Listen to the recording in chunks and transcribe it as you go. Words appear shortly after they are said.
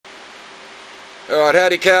Alright,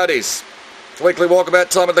 howdy cowdies. It's weekly walkabout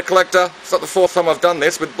time at the collector. It's not the fourth time I've done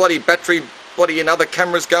this with bloody battery, bloody and other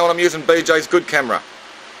cameras going. I'm using BJ's good camera.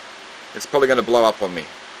 It's probably going to blow up on me.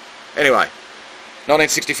 Anyway,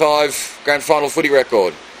 1965 Grand Final footy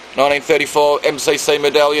record. 1934 MCC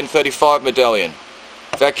medallion, 35 medallion.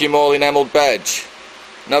 Vacuum all enamelled badge.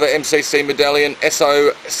 Another MCC medallion,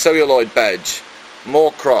 SO celluloid badge.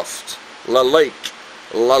 Moorcroft. Lalique.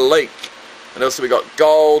 And also we got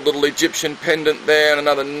gold, little Egyptian pendant there, and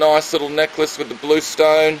another nice little necklace with the blue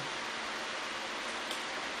stone.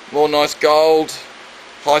 More nice gold,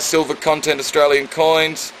 high silver content Australian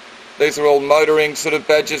coins. These are all motoring sort of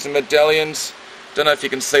badges and medallions. Don't know if you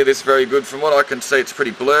can see this very good. From what I can see, it's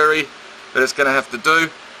pretty blurry, but it's going to have to do.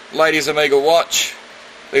 Ladies Omega watch.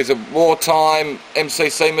 These are wartime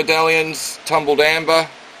MCC medallions, tumbled amber.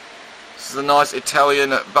 This is a nice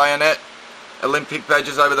Italian bayonet. Olympic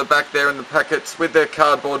badges over the back there in the packets with their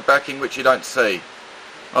cardboard backing, which you don't see.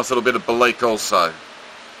 Nice little bit of Belique also.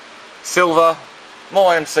 Silver,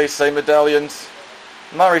 more MCC medallions,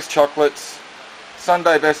 Murray's chocolates,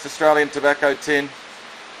 Sunday Best Australian tobacco tin,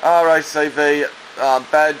 RACV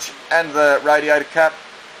badge and the radiator cap,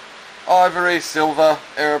 ivory, silver,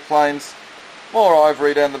 aeroplanes, more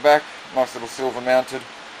ivory down the back, nice little silver mounted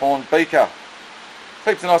horn beaker.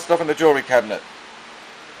 Heaps of nice stuff in the jewellery cabinet.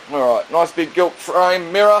 Alright, nice big gilt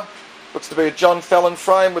frame mirror. Looks to be a John Fallon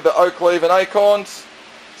frame with the oak leaf and acorns.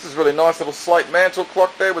 This is really nice little slate mantle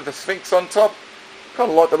clock there with the Sphinx on top. Kind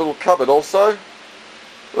of like the little cupboard also.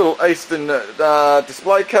 Little Eastern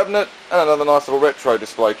display cabinet and another nice little retro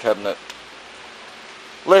display cabinet.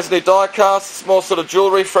 Leslie die casts, more sort of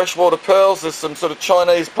jewellery, freshwater pearls. There's some sort of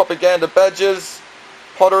Chinese propaganda badges,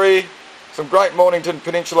 pottery, some great Mornington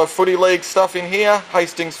Peninsula Footy League stuff in here.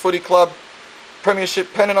 Hastings Footy Club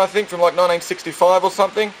Premiership pennant, I think, from like 1965 or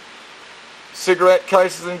something. Cigarette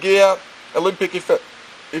cases and gear, Olympic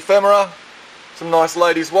ephemera, some nice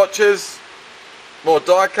ladies' watches, more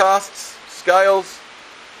die casts, scales,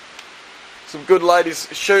 some good ladies'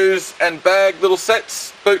 shoes and bag little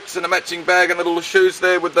sets, boots and a matching bag and the little shoes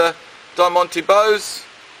there with the Diamante bows.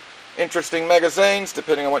 Interesting magazines,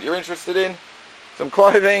 depending on what you're interested in. Some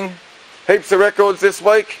clothing, heaps of records this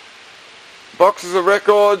week, boxes of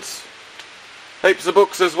records. Heaps of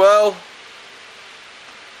books as well.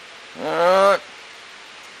 Alright.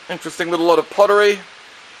 Interesting little lot of pottery.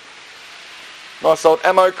 Nice old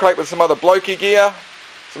ammo crate with some other blokey gear.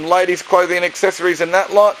 Some ladies' clothing and accessories in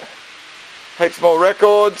that lot. Heaps more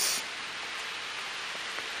records.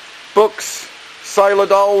 Books. Sailor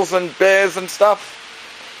dolls and bears and stuff.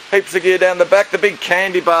 Heaps of gear down the back. The big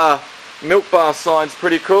candy bar, milk bar sign's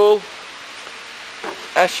pretty cool.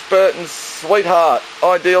 Ashburton's Sweetheart,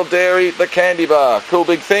 Ideal Dairy, the candy bar, cool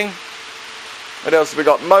big thing. What else have we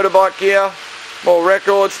got? Motorbike gear, more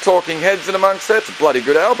records, Talking Heads in amongst that. It's a bloody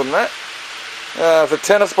good album, that. There's a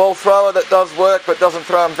tennis ball thrower that does work, but doesn't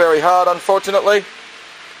throw them very hard, unfortunately.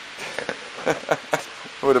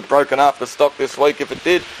 Would have broken half the stock this week if it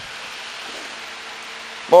did.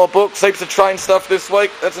 More books, heaps of train stuff this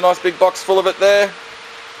week. That's a nice big box full of it there.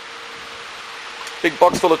 Big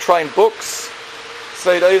box full of train books.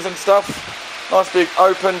 CDs and stuff. Nice big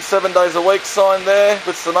open 7 days a week sign there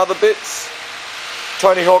with some other bits.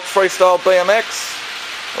 Tony Hawk Freestyle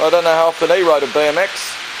BMX. Well, I don't know how often he rode a BMX.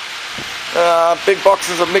 Big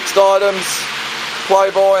boxes of mixed items.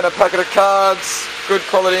 Playboy and a packet of cards. Good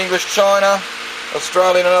quality English china.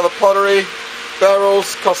 Australian and other pottery.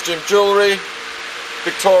 Barrels, costume jewellery.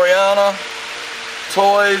 Victoriana.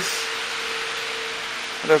 Toys.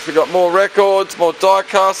 And then we got more records, more die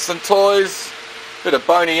casts and toys. Bit of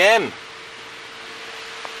Boney M.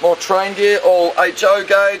 More train gear, all HO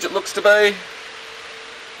gauge it looks to be.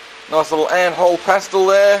 Nice little Ann Hole pastel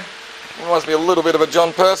there. Reminds me a little bit of a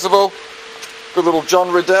John Percival. Good little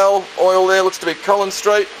John Riddell oil there, looks to be Collins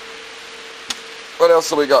Street. What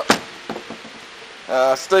else have we got?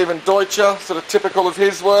 Stephen Deutscher, sort of typical of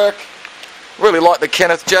his work. Really like the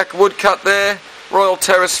Kenneth Jack woodcut there. Royal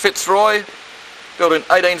Terrace Fitzroy, built in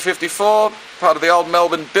 1854, part of the old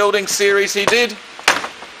Melbourne building series he did.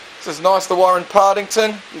 This is nice, the Warren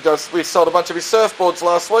Partington. We sold a bunch of his surfboards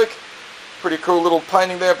last week. Pretty cool little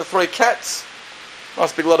painting there of the three cats.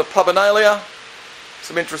 Nice big lot of pubinalia.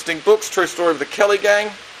 Some interesting books, True Story of the Kelly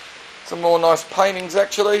Gang. Some more nice paintings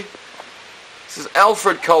actually. This is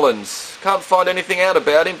Alfred Collins. Can't find anything out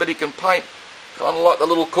about him, but he can paint. Kind of like the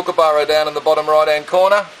little kookaburra down in the bottom right hand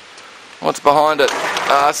corner. What's behind it?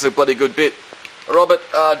 This is a bloody good bit. Robert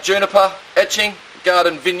Juniper etching,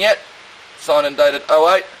 garden vignette, signed and dated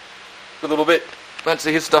 08. Good little bit. Don't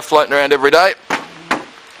see his stuff floating around every day.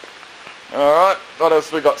 Alright, what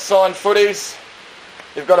else we got? Signed footies.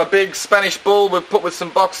 You've got a big Spanish bull we've put with some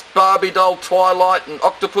boxed Barbie doll, Twilight and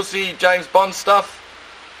Octopussy, James Bond stuff.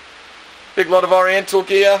 Big lot of Oriental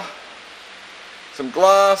gear. Some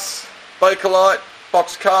glass, Bakelite,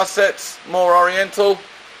 boxed car sets, more Oriental.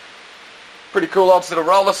 Pretty cool old set of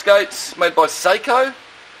roller skates made by Seiko.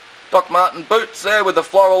 Doc Marten boots there with the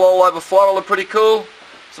floral all over floral are pretty cool.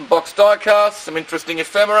 Some boxed die casts, some interesting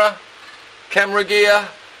ephemera. Camera gear,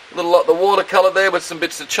 a little lot of the watercolour there with some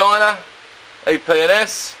bits of China.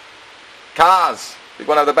 EP&S. Cars, big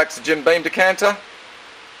one over the back's the Jim Beam decanter.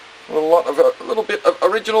 A little bit of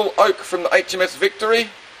original oak from the HMS Victory.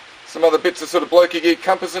 Some other bits of sort of blokey gear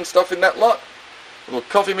compass and stuff in that lot. Little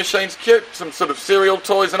coffee machine's cute, some sort of cereal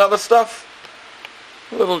toys and other stuff.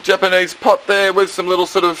 A little Japanese pot there with some little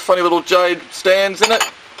sort of funny little jade stands in it.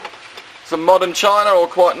 Some modern china, all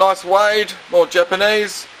quite nice weighed. More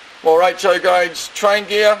Japanese. More HO gauge train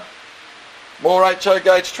gear. More HO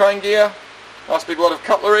gauge train gear. Nice big lot of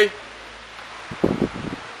cutlery.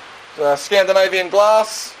 Scandinavian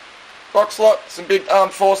glass. Box lot. Some big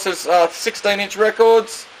Armed Forces 16-inch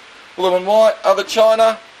records. Blue and white. Other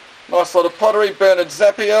china. Nice lot of pottery. Bernard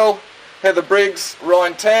Zappiel. Heather Briggs.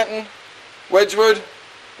 Ryan Tanton. Wedgwood.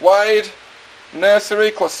 Wade.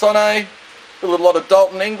 Nursery. Clasone. A little lot of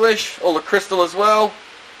Dalton English. All the crystal as well.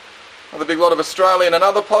 Another big lot of Australian and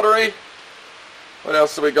other pottery. What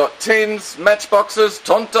else have we got? Tins. Matchboxes.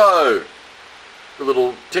 Tonto. The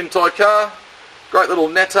little tin toy car. Great little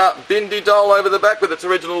Netta Bindi doll over the back with its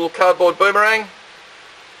original little cardboard boomerang.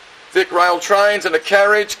 Vic rail trains and a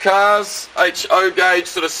carriage, cars, HO gauge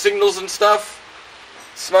sort of signals and stuff.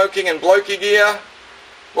 Smoking and blokey gear.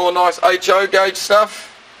 More nice HO gauge stuff.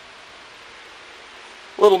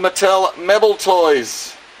 Little Mattel Mebble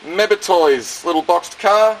toys. Mebba toys. Little boxed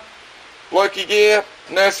car. Blokey gear.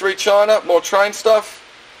 Nursery china. More train stuff.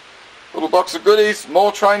 Little box of goodies.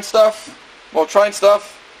 More train stuff. More train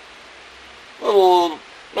stuff. Little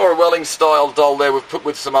Laura Welling style doll there we've put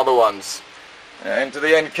with some other ones. And to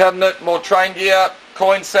the end cabinet, more train gear,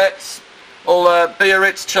 coin sets, all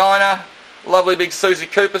Biarritz china, lovely big Susie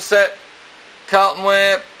Cooper set,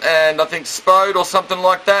 Carltonware, and I think Spode or something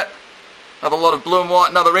like that. Have a lot of blue and white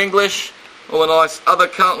and other English, all the nice other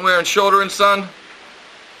Carltonware and Shorter and Son.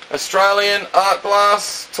 Australian art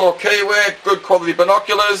glass, Torquay-ware, good quality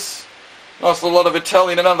binoculars. Nice little lot of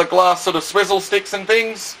Italian and other glass sort of swizzle sticks and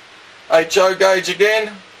things. HO gauge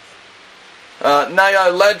again.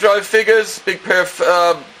 Nao Ladro figures, big pair of,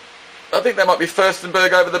 I think they might be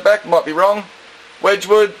Furstenberg over the back, might be wrong.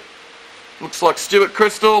 Wedgwood, looks like Stuart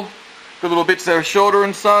Crystal. Good little bits there of Shorter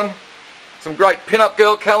and Son. Some great pin-up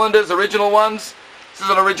girl calendars, original ones. This is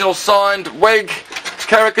an original signed Weg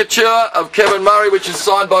caricature of Kevin Murray, which is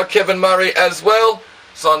signed by Kevin Murray as well.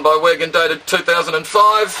 Signed by Weg and dated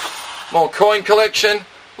 2005. More coin collection.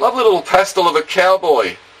 Lovely little pastel of a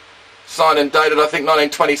cowboy. Signed and dated, I think,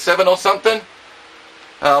 1927 or something.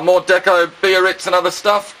 More deco, Biarritz and other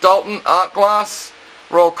stuff. Dalton, art glass.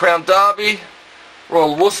 Royal Crown Derby.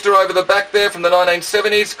 Royal Worcester over the back there from the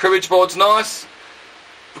 1970s. Cribbage board's nice.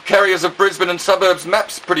 Carriers of Brisbane and suburbs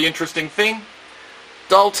maps, pretty interesting thing.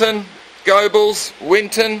 Dalton, Goebbels,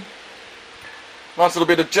 Winton. Nice little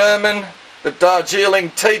bit of German. The Darjeeling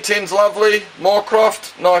tea tin's lovely.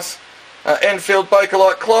 Moorcroft, nice Enfield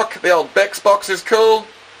Bakelite clock. The old Beck's box is cool.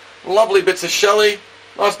 Lovely bits of Shelley.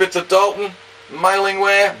 Nice bits of Dalton.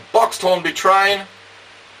 Mailingware. Boxed Hornby train.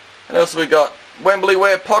 And else we got Wembley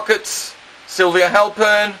ware pockets. Sylvia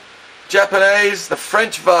Halpern. Japanese. The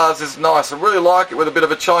French vase is nice. I really like it with a bit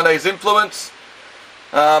of a Chinese influence.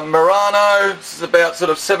 Murano. This is about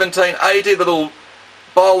sort of 1780. The little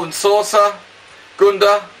bowl and saucer.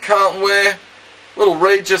 Gunda. Carltonware. Little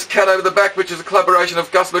Regis cat over the back, which is a collaboration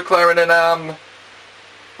of Gus McLaren and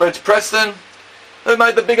Reg Preston. Who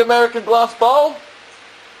made the big American glass bowl?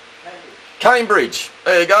 Cambridge.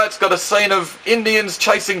 There you go. It's got a scene of Indians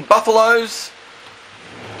chasing buffaloes.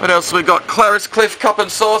 What else we got? Clarice Cliff cup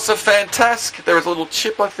and saucer. Fantastic. There is a little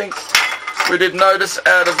chip, I think, we did notice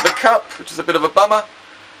out of the cup, which is a bit of a bummer.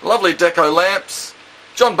 Lovely deco lamps.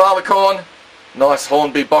 John Barleycorn. Nice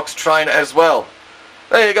Hornby box train as well.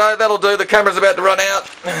 There you go. That'll do. The camera's about to run out.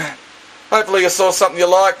 Hopefully you saw something you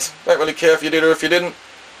liked. Don't really care if you did or if you didn't.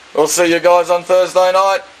 We'll see you guys on Thursday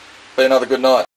night. Be another good night.